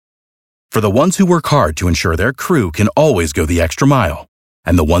For the ones who work hard to ensure their crew can always go the extra mile,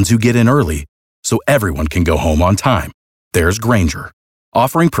 and the ones who get in early so everyone can go home on time, there's Grainger,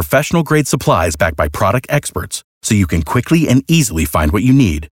 offering professional-grade supplies backed by product experts so you can quickly and easily find what you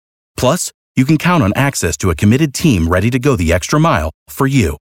need. Plus, you can count on access to a committed team ready to go the extra mile for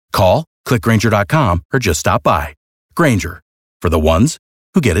you. Call, click Grainger.com, or just stop by. Grainger, for the ones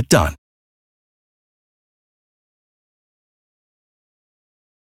who get it done.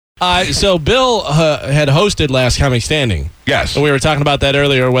 So Bill had hosted Last Comic Standing. Yes. And we were talking about that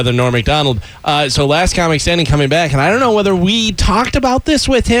earlier, whether Norm Macdonald. So Last Comic Standing coming back, and I don't know whether we talked about this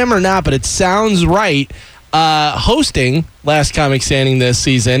with him or not, but it sounds right. Hosting Last Comic Standing this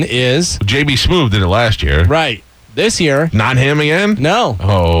season is... JB Smoove did it last year. Right. This year... Not him again? No.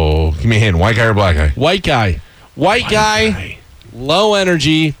 Oh, give me a hint. White guy or black guy? White guy. White guy, low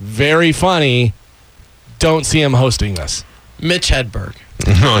energy, very funny. Don't see him hosting this. Mitch Hedberg.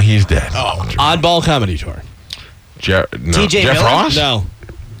 No, he's dead. Oh, Oddball Comedy Tour. Jeff Miller? Ross? No.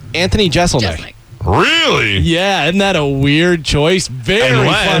 Anthony Jeselnik. Really? Yeah, isn't that a weird choice? Very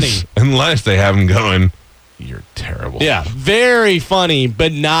funny. Unless they have him going, you're terrible. Yeah, very funny,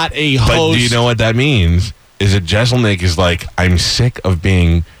 but not a host. But do you know what that means? Is that Jeselnik is like, I'm sick of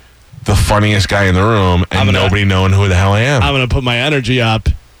being the funniest guy in the room and nobody knowing who the hell I am. I'm going to put my energy up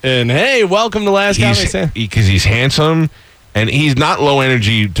and, hey, welcome to Last Comic Standing. Because he's handsome. And he's not low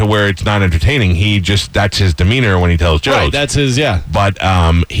energy to where it's not entertaining. That's his demeanor when he tells jokes. Right, that's his, yeah. But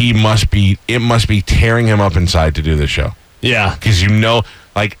it must be tearing him up inside to do this show. Yeah. Because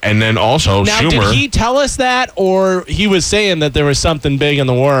and then also now, Schumer. Did he tell us that, or he was saying that there was something big in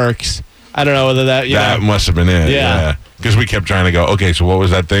the works? I don't know whether that, That must have been it. Yeah. Because we kept trying to go, okay, so what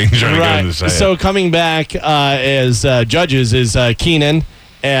was that thing? Trying to get him to say So coming back as judges is Keenan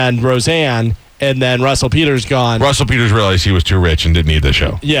and Roseanne. And then Russell Peters gone. Russell Peters realized he was too rich and didn't need the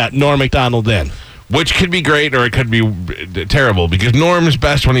show. Yeah, Norm Macdonald in. Which could be great or it could be terrible because Norm's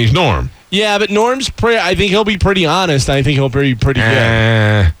best when he's Norm. Yeah, but Norm's I think he'll be pretty honest. I think he'll be pretty good.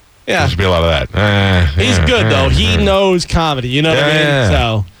 Yeah. There's be a lot of that. He's good, though. He knows comedy. You know what I mean?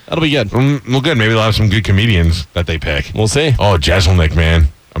 So that'll be good. Well, good. Maybe they'll have some good comedians that they pick. We'll see. Oh, Jeselnik, man.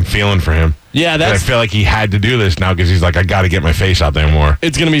 I'm feeling for him. Yeah, I feel like he had to do this now because he's like, I got to get my face out there more.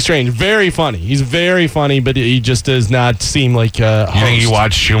 It's going to be strange. Very funny. He's very funny, but he just does not seem like a host. You think you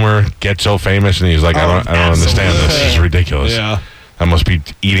watch Schumer get so famous and he's like, I don't understand this. This is ridiculous. Yeah. That must be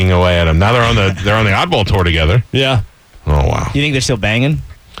eating away at him. Now they're on the Oddball tour together. Yeah. Oh, wow. You think they're still banging?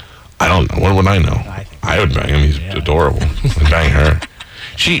 I don't know. What would I know? I would bang him. He's adorable. I'd bang her.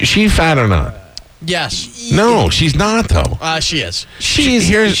 She fat or not? Yes. No, she's not, though. She is. She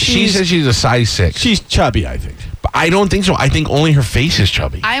says she's a size 6. She's chubby, I think. But I don't think so. I think only her face is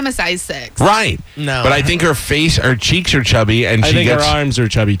chubby. I am a size 6. Right. No. But I think her cheeks are chubby, and I think her arms are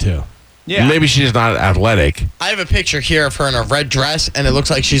chubby, too. Yeah. Maybe she's not athletic. I have a picture here of her in a red dress, and it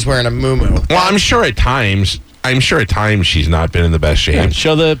looks like she's wearing a muumuu. Well, I'm sure at times she's not been in the best shape. Yeah,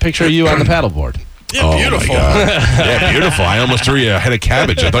 show the picture of you on the paddleboard. Yeah, beautiful. My God. Yeah, beautiful. I almost threw you a head of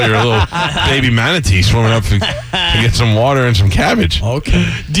cabbage. I thought you were a little baby manatee swimming up to get some water and some cabbage. Okay.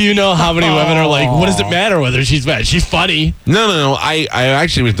 Do you know how many women are like, what does it matter whether she's fat? She's funny. No. I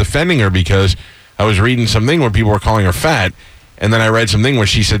actually was defending her because I was reading something where people were calling her fat. And then I read something where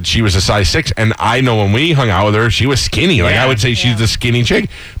she said she was a size 6, and I know when we hung out with her, she was skinny. Like I would say she's the skinny chick,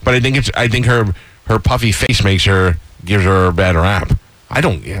 but I think her puffy face gives her a bad rap. I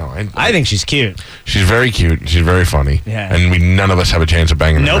think she's cute. She's very cute. She's very funny. Yeah. And none of us have a chance of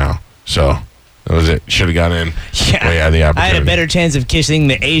banging her now. So that was it. Should have got in. Yeah. Way out of the opportunity. I had a better chance of kissing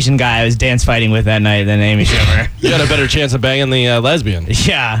the Asian guy I was dance fighting with that night than Amy Schumer. You got a better chance of banging the lesbian.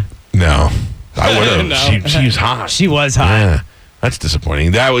 Yeah. No. I would have. No. She was hot. She was hot. Yeah. That's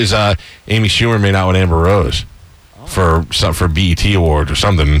disappointing. That was Amy Schumer made out with Amber Rose for BET Award or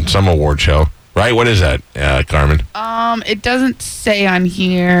something, some award show. Right? What is that, Carmin? It doesn't say on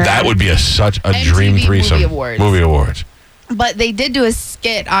here. That would be such a MTV dream threesome. Movie Awards. But they did do a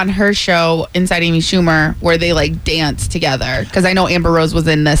skit on her show, Inside Amy Schumer, where they dance together. Because I know Amber Rose was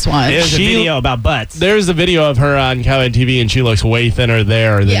in this one. There's a video about butts. There's a video of her on Cowan TV, and she looks way thinner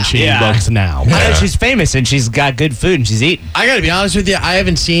there than she looks now. I know she's famous, and she's got good food, and she's eating. I got to be honest with you. I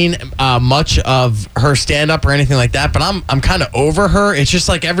haven't seen much of her stand-up or anything like that, but I'm kind of over her. It's just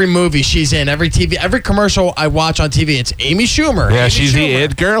like every movie she's in, every TV, every commercial I watch on TV, it's Amy Schumer. Yeah, she's the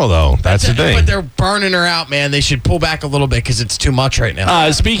it girl, though. That's the thing. But they're burning her out, man. They should pull back a little bit because it's too much right now.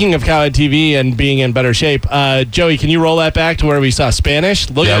 Speaking of Cowan TV and being in better shape, Joey, can you roll that back to where we saw Spanish?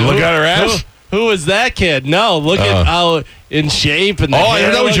 Look at her ass. Who was that kid? No, look at how in shape. And I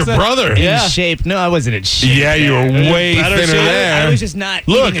thought that was your brother. Yeah. In shape. No, I wasn't in shape. Yeah, you were way Better thinner shape. there. I was just not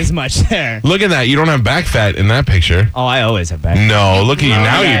Look. eating as much there. Look at that. You don't have back fat in that picture. Oh, I always have back. No, look at you.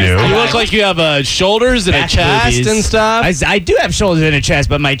 Now yes. you do. You look like you have shoulders and Back a chest boobies. and stuff. I do have shoulders and a chest,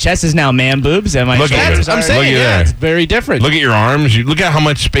 but my chest is now man boobs, and my Look at shoulders it. are. I'm saying, Look at yeah, that. it's very different. Look at your arms. Look at how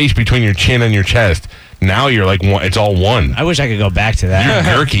much space between your chin and your chest. Now you're like one, it's all one. I wish I could go back to that.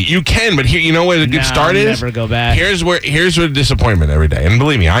 You're jerky. You can, but here, you know where the good No, start I'll is? never go back. Here's where disappointment every day. And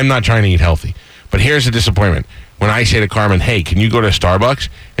believe me, I'm not trying to eat healthy. But here's the disappointment. When I say to Carmen, hey, can you go to Starbucks?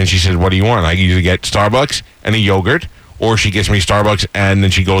 And she says, what do you want? I either get Starbucks and a yogurt, or she gets me Starbucks and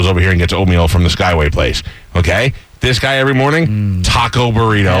then she goes over here and gets oatmeal from the Skyway place. Okay? This guy every morning, taco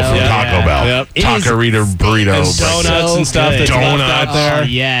burrito from yeah, Taco Bell. Yep. It is- Taco burrito. and donuts So and stuff. good. That's left out Donuts. there. Oh,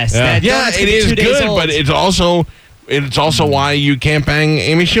 yes. Yeah. That Yeah, donut's it gonna be is 2 days good, old. but it's also why you can't bang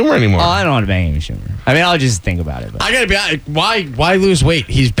Amy Schumer anymore. Oh, I don't want to bang Amy Schumer. I mean, I'll just think about it. But. I gotta be honest. Why lose weight?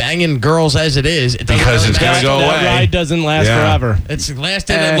 He's banging girls as it is. It doesn't Because it's matter. gonna go That away. ride doesn't last Yeah. forever. It's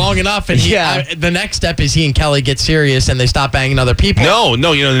lasted long enough, and yeah. the next step is he and Kelly get serious and they stop banging other people.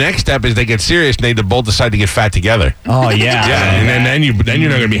 No, you know the next step is they get serious and they both decide to get fat together. Oh, yeah. Yeah, and then you're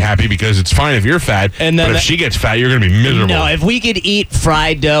not gonna be happy because it's fine if you're fat, And then but if she gets fat, you're gonna be miserable. No, if we could eat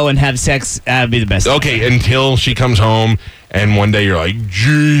fried dough and have sex, that would be the best. Okay, until she comes home and one day you're like,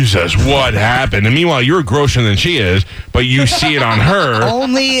 Jesus, what happened? And meanwhile, you're grosser than she is, but you see it on her.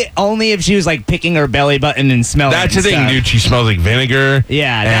 Only if she was like picking her belly button and smelling. That's it the and thing, stuff. dude. She smells like vinegar.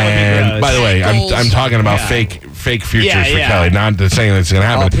 Yeah, that would be And gross. by the way, Goals. I'm talking about Yeah. fake futures Yeah, for yeah. Kelly. Not saying that's going to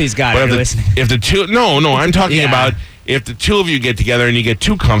happen. Oh, please, God, But if you're if listening. the two, no, I'm talking Yeah. about if the two of you get together and you get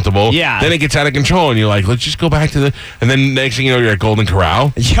too comfortable, Yeah. then it gets out of control, and you're like, let's just go back to the. And then next thing you know, you're at Golden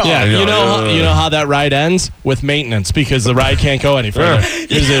Corral. Yo, Yeah, And you you're know, like, you know how that ride ends with maintenance because the ride can't go any further.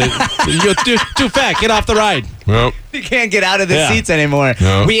 You're too fat. Get off the ride. Well, you can't get out of the Yeah. seats anymore.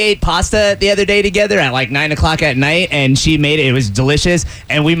 No. We ate pasta the other day together at like 9 o'clock at night, and she made it. It was delicious,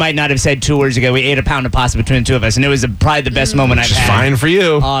 and we might not have said 2 words ago. We ate a pound of pasta between the two of us, and it was probably the best moment I've just had. fine for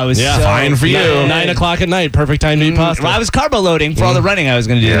you. Oh, it was Yeah. so Fine for you. good. 9 o'clock at night, perfect time to eat pasta. Well, I was carbo loading for all the running I was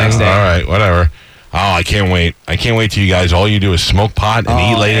going to do the next day. All right, whatever. Oh, I can't wait. I can't wait till you guys, all you do is smoke pot and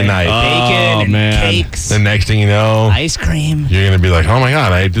eat late at night. Bacon and man. cakes, The next thing you know, ice cream. you're going to be like, oh my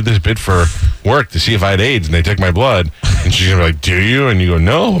God, I did this bit for work to see if I had AIDS and they took my blood. And she's going to be like, do you? And you go,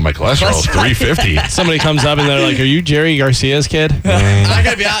 no, my cholesterol is 350. Somebody comes up and they're like, "Are you Jerry Garcia's kid?" I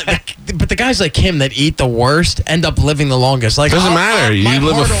gotta be honest. But the guys like him that eat the worst end up living the longest. Like Doesn't matter. You my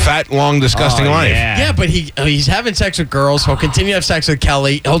live a heart will- fat, long, disgusting Oh, life. yeah. Yeah, but he's having sex with girls. He'll continue to have sex with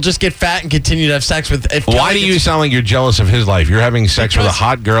Kelly. He'll just get fat and continue to have sex with. If Why Kelly do you gets- sound like you're jealous of his life? You're having sex with a Because-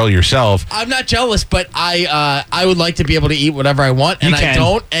 hot girl yourself. I'm not jealous, but I would like to be able to eat whatever I want, and You I can.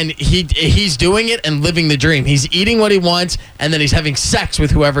 don't. And he's doing it and living the dream. He's eating what he wants, and then he's having sex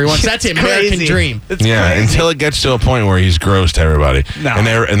with whoever he wants. That's the American Crazy. dream. It's Yeah, crazy. until it gets to a point where he's gross to everybody. No.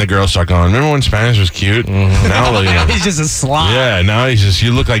 And the girls start going, remember when Spanish was cute? Now look at him. He's just a slob. Yeah, now he's just,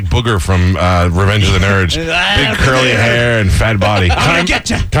 you look like Booger from Revenge of the Nerds. Big curly hair and fat body. I'm gonna get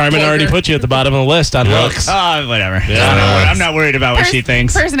you. Carmen already put you at the bottom of the list on Yeah. looks. Oh, whatever. Yeah. I'm not worried about what she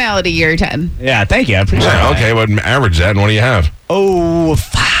thinks. Personality year 10. Yeah, thank you. I appreciate Yeah, that. okay, but average that, and what do you have? Oh,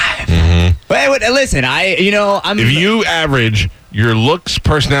 5. Wait, listen, I'm. If you average your looks,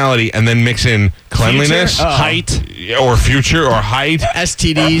 personality, and then mix in cleanliness, Future, height. or future, or height,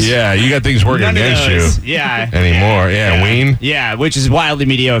 STDs. yeah, you got things working none of against those. you Yeah. anymore. Yeah, ween. Yeah, which is wildly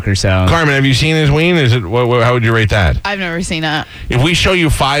mediocre. So. Carmen, have you seen his ween? Is it? How would you rate that? I've never seen it. If we show you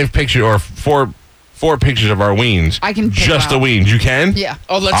 5 pictures or four pictures of our weens, I can pick just the them out. weens. You can? Yeah.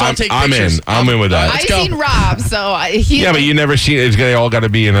 Oh, let's all take I'm pictures. in. I'm in with that. Let's I've go. seen Rob, so he. Yeah, but you never seen it. They all got to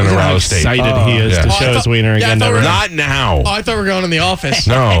be in an How aroused state. excited he is Yeah. to Oh, I show his thought- wiener yeah, I again. thought we Never. were- Not now. Oh, I thought we were going in the office.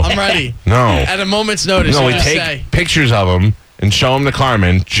 No. I'm ready. No. At a moment's notice. No, what we do you take say? pictures of them and show them to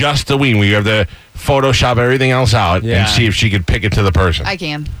Carmen, just the ween. We have to Photoshop everything else out Yeah. and see if she could pick it to the person. I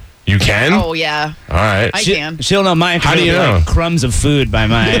can. You can? Oh yeah, All right. I can. She'll know mine. 'cause How do it'll you be know? Like crumbs of food by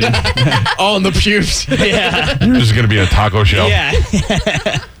mine. Oh, and the pubes. yeah. This is going to be a taco show. Yeah.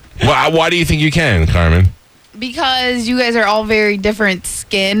 Why do you think you can, Carmen? Because you guys are all very different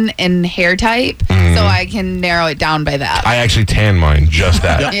skin and hair type, Mm-hmm. so I can narrow it down by that. I actually tan mine, just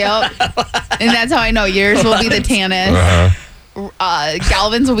that. Yep. And that's how I know yours will be the tannest. Uh-huh.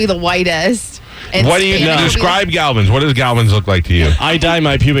 Galvin's will be the whitest. And What do you Spanish will be- describe Galvin's? What does Galvin's look like to you? I dye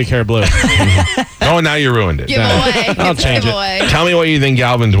my pubic hair blue. Oh, now you ruined it. Give away. I'll It's change it. giveaway. Tell me what you think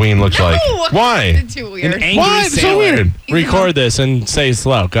Galvin's ween looks like. Why? It's too weird. An angry Why? It's so sailor. weird. Record this and say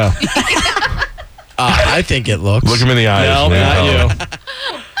slow. Go. I think it looks. Look him in the eyes. No, man.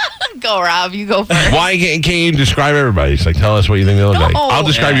 not you. Go go, Rob. You go first. Why can't you describe everybody's? Like, tell us what you think they look like. I'll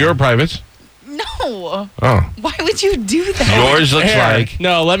describe your privates. No. Oh. Why would you do that? Yours looks like.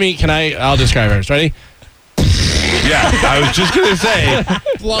 No, I'll describe hers. Ready? Yeah, I was just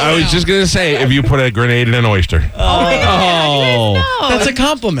gonna say. If you put a grenade in an oyster. Oh. That's a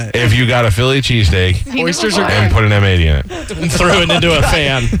compliment. If you got a Philly cheesesteak Oysters are and put an M80 in it. And threw it into a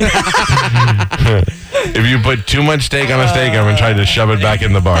fan. If you put too much steak on a steak oven and tried to shove it back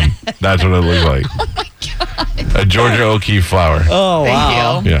in the bun, that's what it looks like. Oh my God. A Georgia O'Keeffe flower. Oh,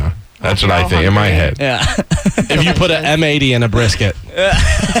 wow. Thank you. Yeah, that's what I think in my head. Yeah. If you put an M80 in a brisket.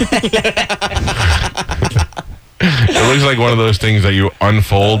 It looks like one of those things that you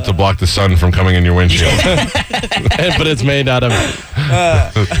unfold to block the sun from coming in your windshield. But it's made out of...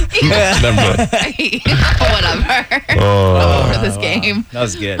 Never mind. Whatever. Oh. Over this game. That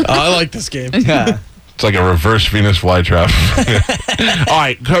was good. I like this game. Yeah. It's like a reverse Venus flytrap. All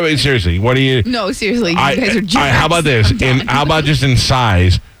right, seriously, what do you... No, seriously. You guys are jerks. How about this? How about just in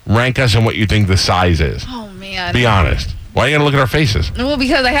size? Rank us in what you think the size is. Oh, man. Be honest. Why are you going to look at our faces? Well,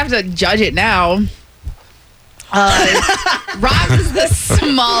 because I have to judge it now. Rob is the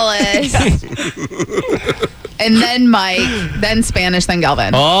smallest. And then Mike, then Spanish, then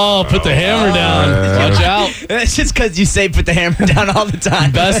Galvin. Oh, put the hammer down. Watch out. It's just because you say put the hammer down all the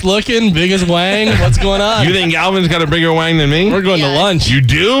time. Best looking, biggest wang. What's going on? You think Galvin's got a bigger wang than me? We're going to Yes. lunch. You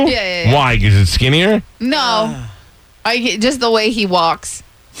do? Yeah. Why? Because it's skinnier? No. Just the way he walks.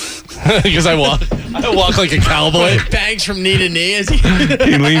 Because I walk like a cowboy. Bangs from knee to knee as he.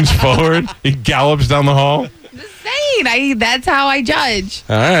 He leans forward. He gallops down the hall. Saying, that's how I judge.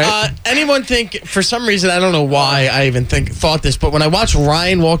 All right. Anyone think, for some reason, I don't know why I even thought this, but when I watched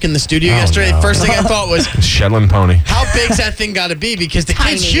Ryan walk in the studio yesterday, the first thing I thought was, Shetland pony. how big's that thing got to be? Because the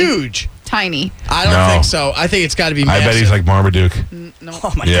kid's Tiny. huge. Tiny. I don't think so. I think it's got to be I massive. bet he's like Marmaduke. No.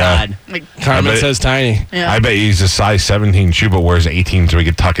 Oh, my Yeah. God. Like, Carmen I bet- says tiny. yeah. I bet he's a size 17 shoe, but wears 18 so he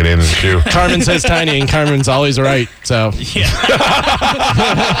could tuck it in his shoe. Carmen says tiny, and Carmen's always right. So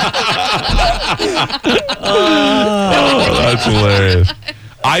Oh, that's hilarious.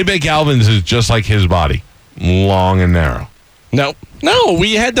 I bet Galvin's is just like his body, long and narrow. no,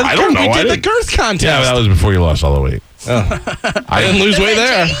 we had the I don't know. we I did the didn't- girth contest. Yeah, but that was before you lost all the weight. I didn't lose weight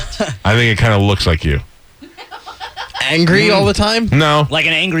there. I think it kind of looks like you. Angry all the time? No, Like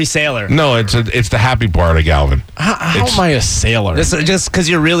an angry sailor. no, it's the happy part of Galvin. How It's- am I a sailor? Just because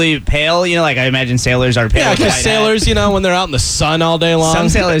you're really pale, like I imagine sailors are pale. Yeah, because like sailors, when they're out in the sun all day long. Some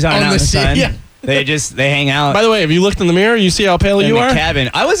sailors aren't On out the in the sea, sun. yeah. They hang out By the way, have you looked in the mirror? You see how pale in you the are?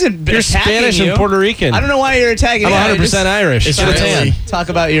 cabin. I wasn't You're attacking Spanish you. and Puerto Rican. I don't know why you're attacking I'm me. 100% Irish. It's Get a tan. really- Talk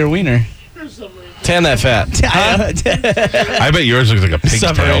about your wiener. Tan that fat. I bet yours looks like a pig's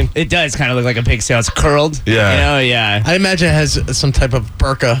Submarine. tail. It does kind of look like a pig's tail. It's curled. Yeah. Yeah. I imagine it has some type of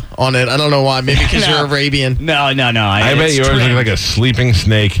burqa on it. I don't know why. Maybe because No. you're Arabian. No. I bet it's yours trimmed. looks like a sleeping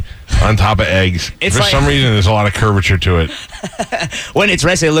snake on top of eggs. It's For like- some reason, there's a lot of curvature to it. When it's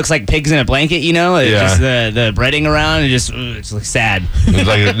rested, it looks like pigs in a blanket. It's Yeah. just the breading around. It just looks sad. It's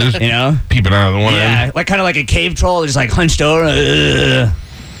like it just peeping out of the one Yeah, end. like kind of like a cave troll, just like hunched over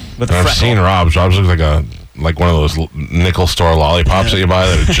with a I've freckle. seen Rob's. Rob's looks like one of those nickel store lollipops that you buy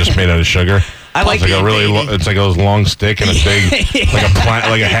that are just made out of sugar. I like it's like the a really baby. it's like a long stick and a big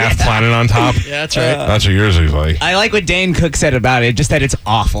like a half planet on top. Yeah, that's right. That's what yours looks like. I like what Dane Cook said about it, just that it's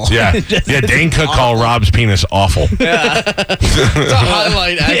awful. Yeah, Just- yeah. Dane Cook awful. called Rob's penis awful. It's a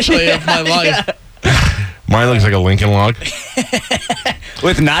highlight, actually, of my life. Mine looks like a Lincoln log.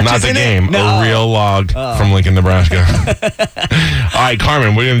 with notches Not the in game, it. No. a real log from Lincoln, Nebraska. All right,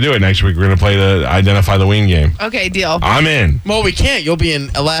 Carmen, we're gonna do it next week. We're gonna play the Identify the Ween game. Okay, deal. I'm in. Well, we can't. You'll be in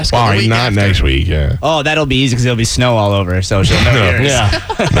Alaska All the right, week not after. next week. Yeah. Oh, that'll be easy because there'll be snow all over, so she'll know No. yours. Yeah.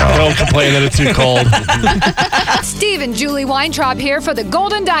 Don't complain that it's too cold. Steve and Julie Weintraub here for the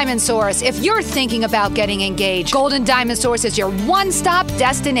Golden Diamond Source. If you're thinking about getting engaged, Golden Diamond Source is your one-stop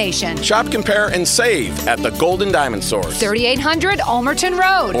destination. Shop, compare, and save at the Golden Diamond Source 3800 Almerton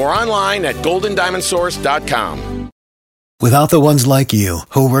Road. or online at goldendiamondsource.com. Without the ones like you,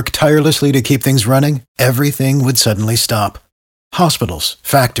 who work tirelessly to keep things running, everything would suddenly stop. Hospitals,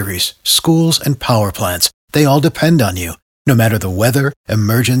 factories, schools, and power plants, they all depend on you. No matter the weather,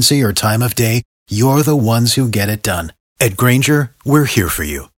 emergency, or time of day, you're the ones who get it done. At Grainger, we're here for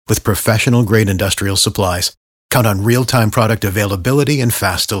you with professional-grade industrial supplies. Count on real-time product availability and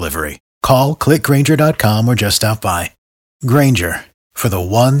fast delivery. Call, click Grainger.com, or just stop by. Grainger, for the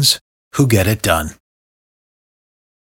ones who get it done.